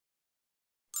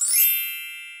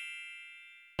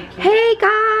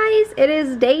it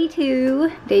is day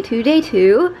two,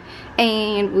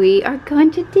 and we are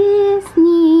going to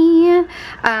Disney.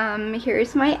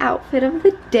 Here's my outfit of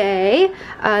the day.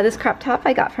 This crop top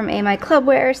I got from AMI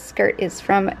Clubwear, skirt is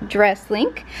from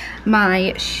DressLink.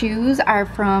 My shoes are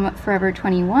from Forever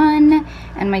 21,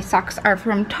 and my socks are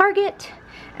from Target.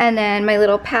 And then my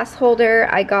little pass holder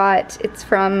I got, it's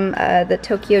from the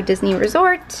Tokyo Disney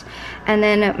Resort. And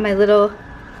then my little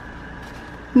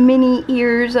mini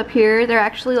ears up here, they're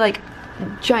actually like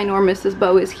ginormous. This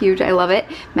bow is huge, I love it.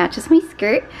 Matches my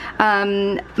skirt.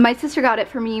 My sister got it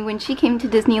for me when she came to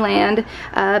Disneyland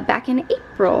back in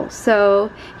April. So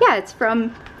yeah, it's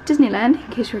from Disneyland,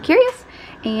 in case you were curious.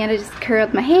 And I just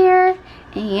curled my hair,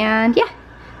 and yeah,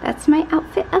 that's my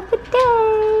outfit of the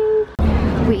day.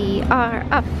 We are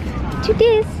off to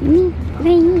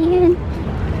Disneyland,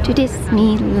 to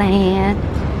Disneyland,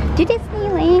 to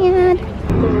Disneyland.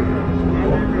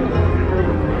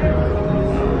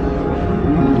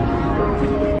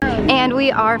 And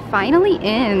we are finally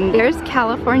in. There's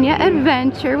California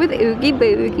Adventure with Oogie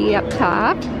Boogie up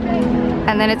top.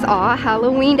 And then it's all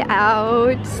Halloweened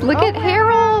out. Look at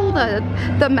Harold.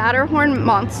 The Matterhorn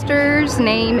monster's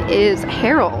name is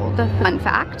Harold. Fun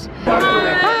fact.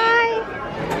 Bye.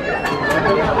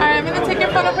 Alright, I'm gonna take a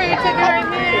photo for your ticket right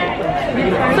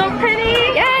here. So pretty!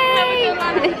 Yay!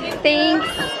 Thanks.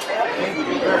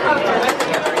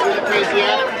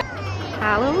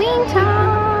 Halloween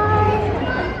time!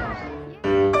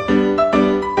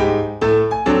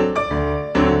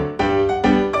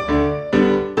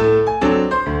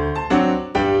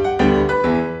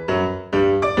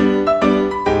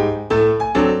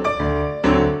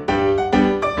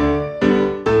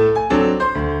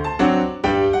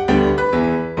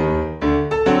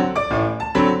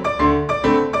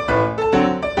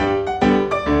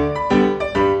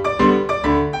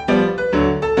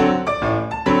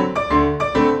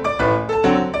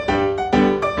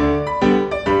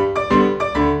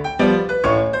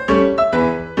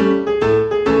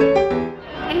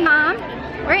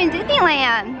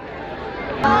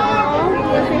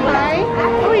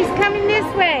 Oh, he's coming this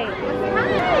way.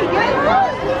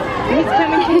 He's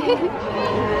coming.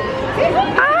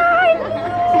 Hi!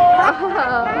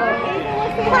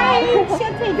 Hi!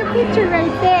 She'll take a picture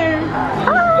right there.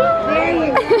 Oh. There you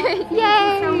go.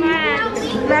 Yay! So much.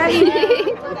 Love you.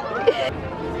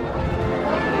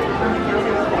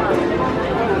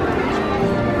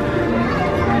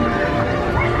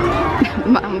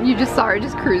 Mom, you just saw her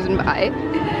just cruising by.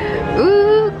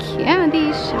 Ooh,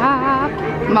 candy shop.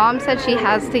 Mom said she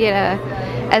has to get a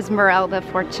Esmeralda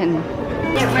fortune.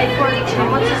 Get my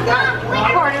fortune. What's that? A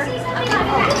quarter.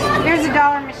 There's a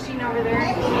dollar machine over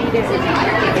there.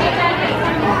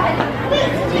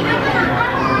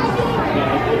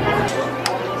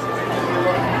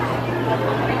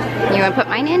 You want to put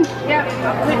mine in? Yep,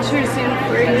 I'll put yours in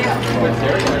for you.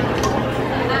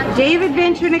 Day of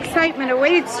adventure and excitement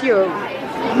awaits you.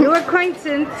 New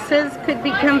acquaintances could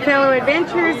become fellow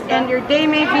adventurers, and your day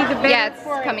may be the better. Yeah, it's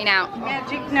coming out.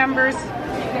 Magic numbers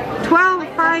 12,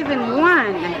 5, and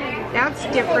 1. That's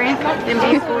different than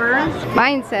before.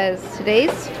 Mine says,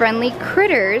 today's friendly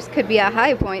critters could be a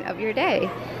high point of your day.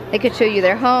 They could show you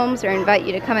their homes or invite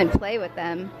you to come and play with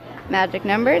them. Magic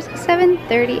numbers 7,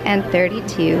 30, and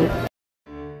 32.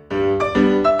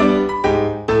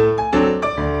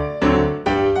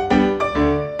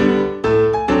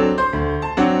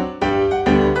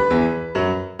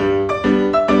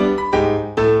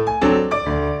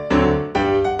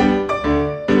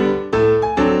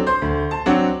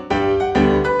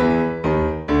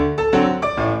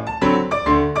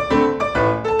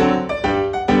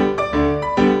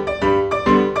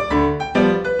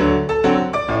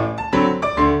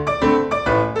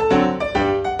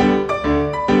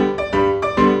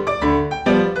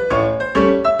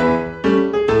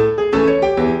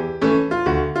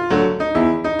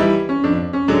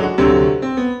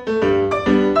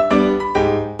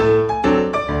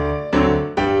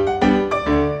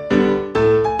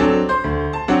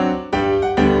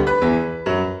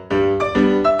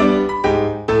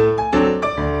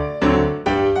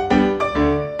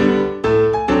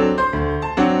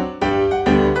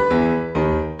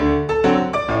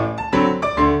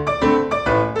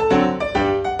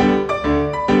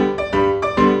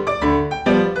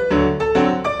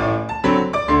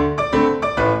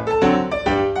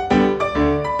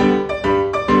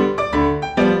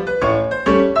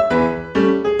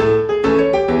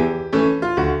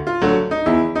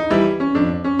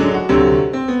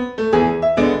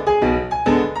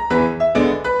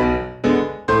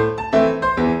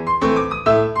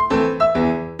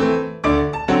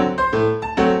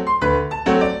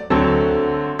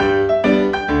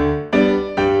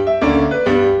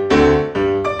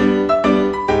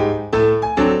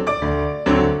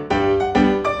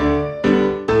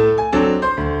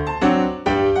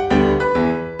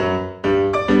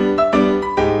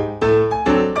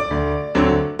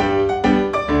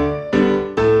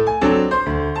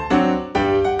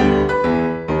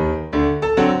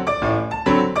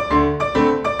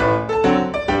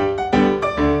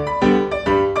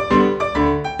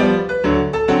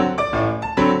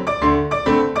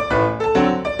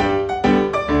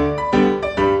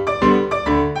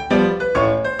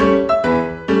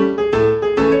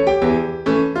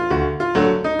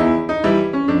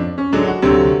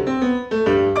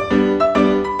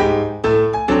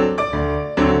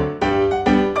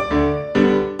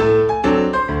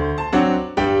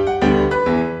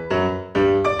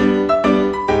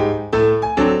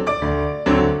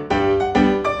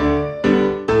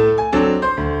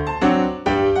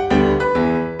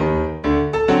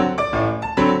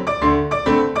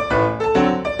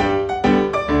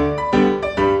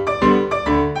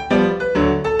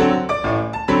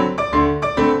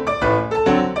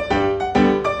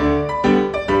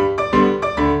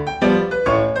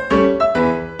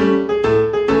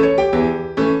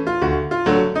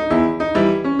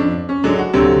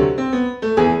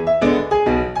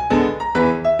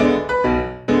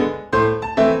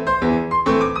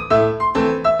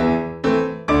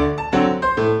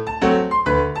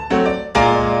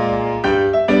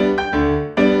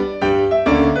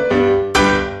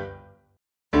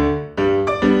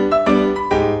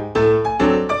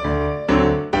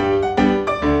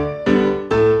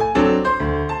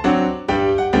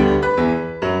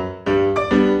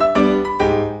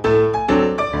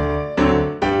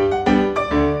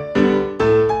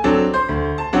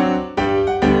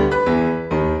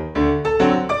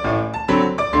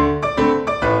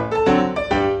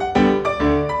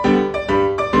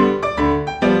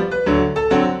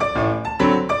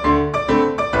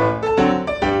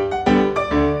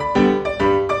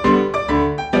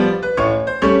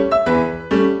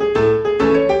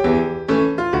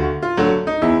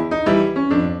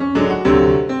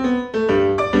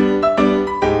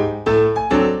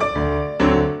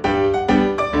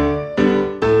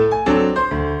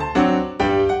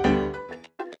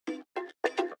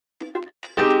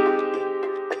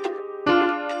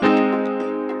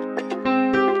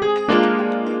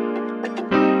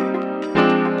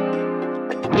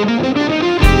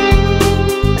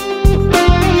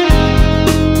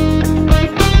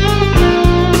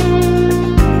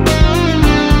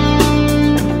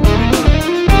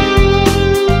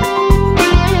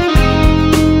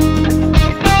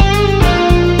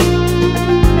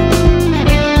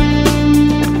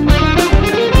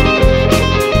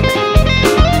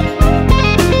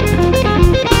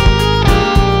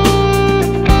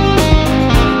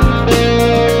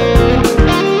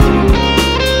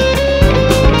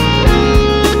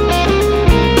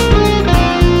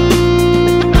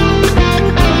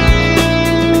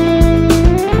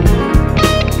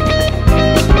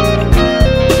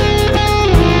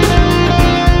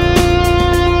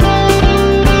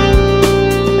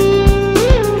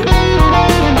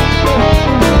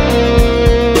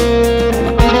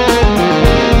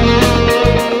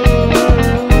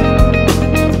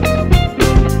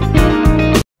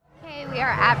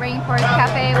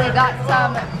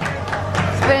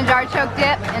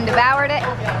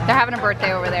 They're having a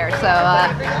birthday over there, so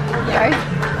sorry.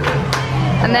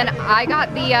 And then I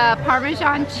got the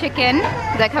Parmesan chicken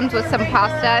that comes with some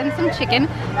pasta and some chicken.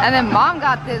 And then Mom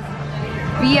got this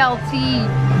BLT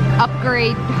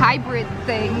upgrade hybrid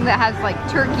thing that has like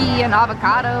turkey and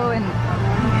avocado, and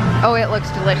oh, it looks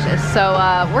delicious. So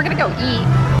we're gonna go eat.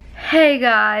 Hey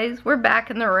guys, we're back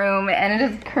in the room and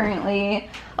it is currently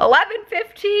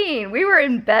 11:15. We were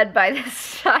in bed by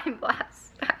this time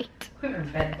last night. We were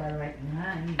in bed by like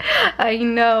 9. I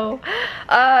know.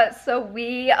 So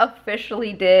we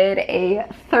officially did a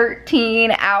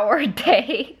 13-hour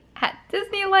day at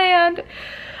Disneyland.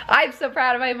 I'm so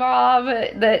proud of my mom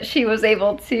that she was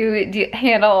able to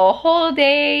handle a whole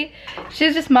day. She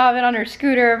was just mobbing on her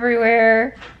scooter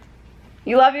everywhere.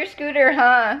 You love your scooter,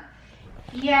 huh?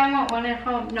 Yeah, I want one at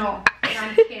home. No,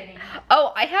 I'm kidding.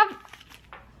 Oh, I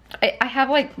have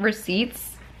like receipts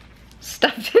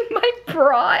stuffed in my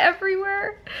bra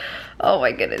everywhere. Oh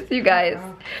my goodness, you guys.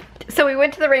 So we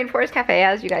went to the Rainforest Cafe,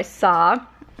 as you guys saw,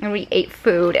 and we ate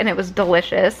food and it was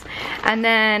delicious. And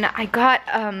then I got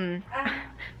I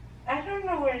don't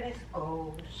know where this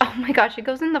goes. Oh my gosh, it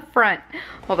goes in the front.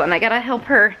 Hold on, I gotta help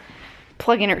her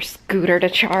plug in her scooter to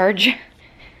charge.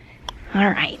 All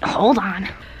right, hold on.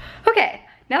 Okay,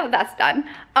 now that that's done,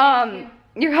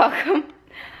 you're welcome.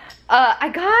 I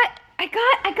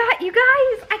got you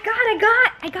guys.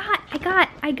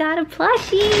 I got a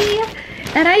plushie,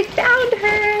 and I found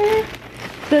her.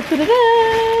 Da, da, da, da.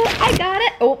 I got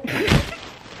it. Oh.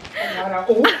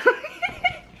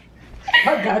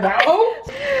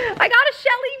 I got a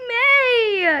Shelly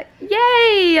May.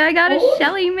 Yay! I got a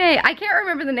Shelly May. I can't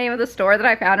remember the name of the store that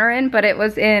I found her in, but it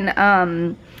was in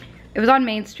it was on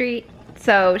Main Street.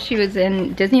 So she was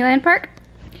in Disneyland Park.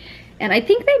 And I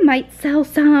think they might sell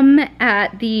some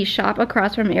at the shop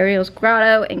across from Ariel's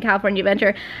Grotto in California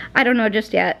Adventure. I don't know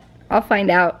just yet. I'll find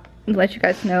out and let you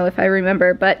guys know if I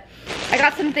remember. But I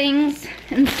got some things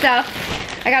and stuff.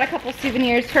 I got a couple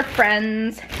souvenirs for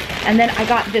friends. And then I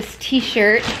got this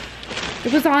t-shirt.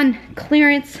 It was on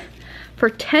clearance for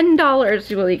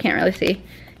 $10. Well, you can't really see.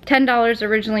 $10,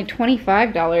 originally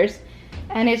 $25.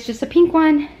 And it's just a pink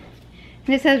one.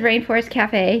 And it says Rainforest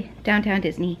Cafe, Downtown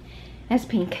Disney. It's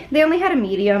pink. They only had a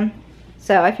medium,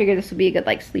 so I figured this would be a good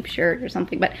like sleep shirt or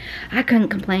something, but I couldn't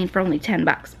complain for only 10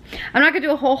 bucks. I'm not gonna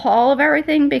do a whole haul of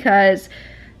everything because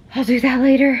I'll do that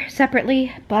later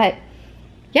separately, but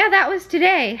yeah, that was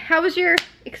today. How was your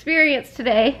experience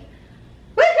today?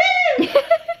 Woohoo!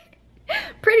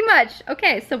 Pretty much.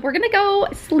 Okay, so we're gonna go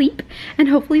sleep and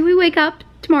hopefully we wake up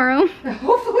tomorrow.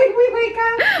 Hopefully we wake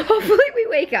up. Hopefully we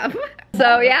wake up.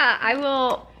 So yeah, I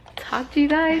will talk to you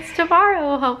guys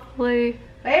tomorrow, hopefully.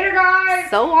 Later, guys.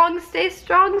 So long, stay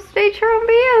strong, stay true, and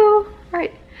be you. All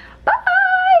right, bye.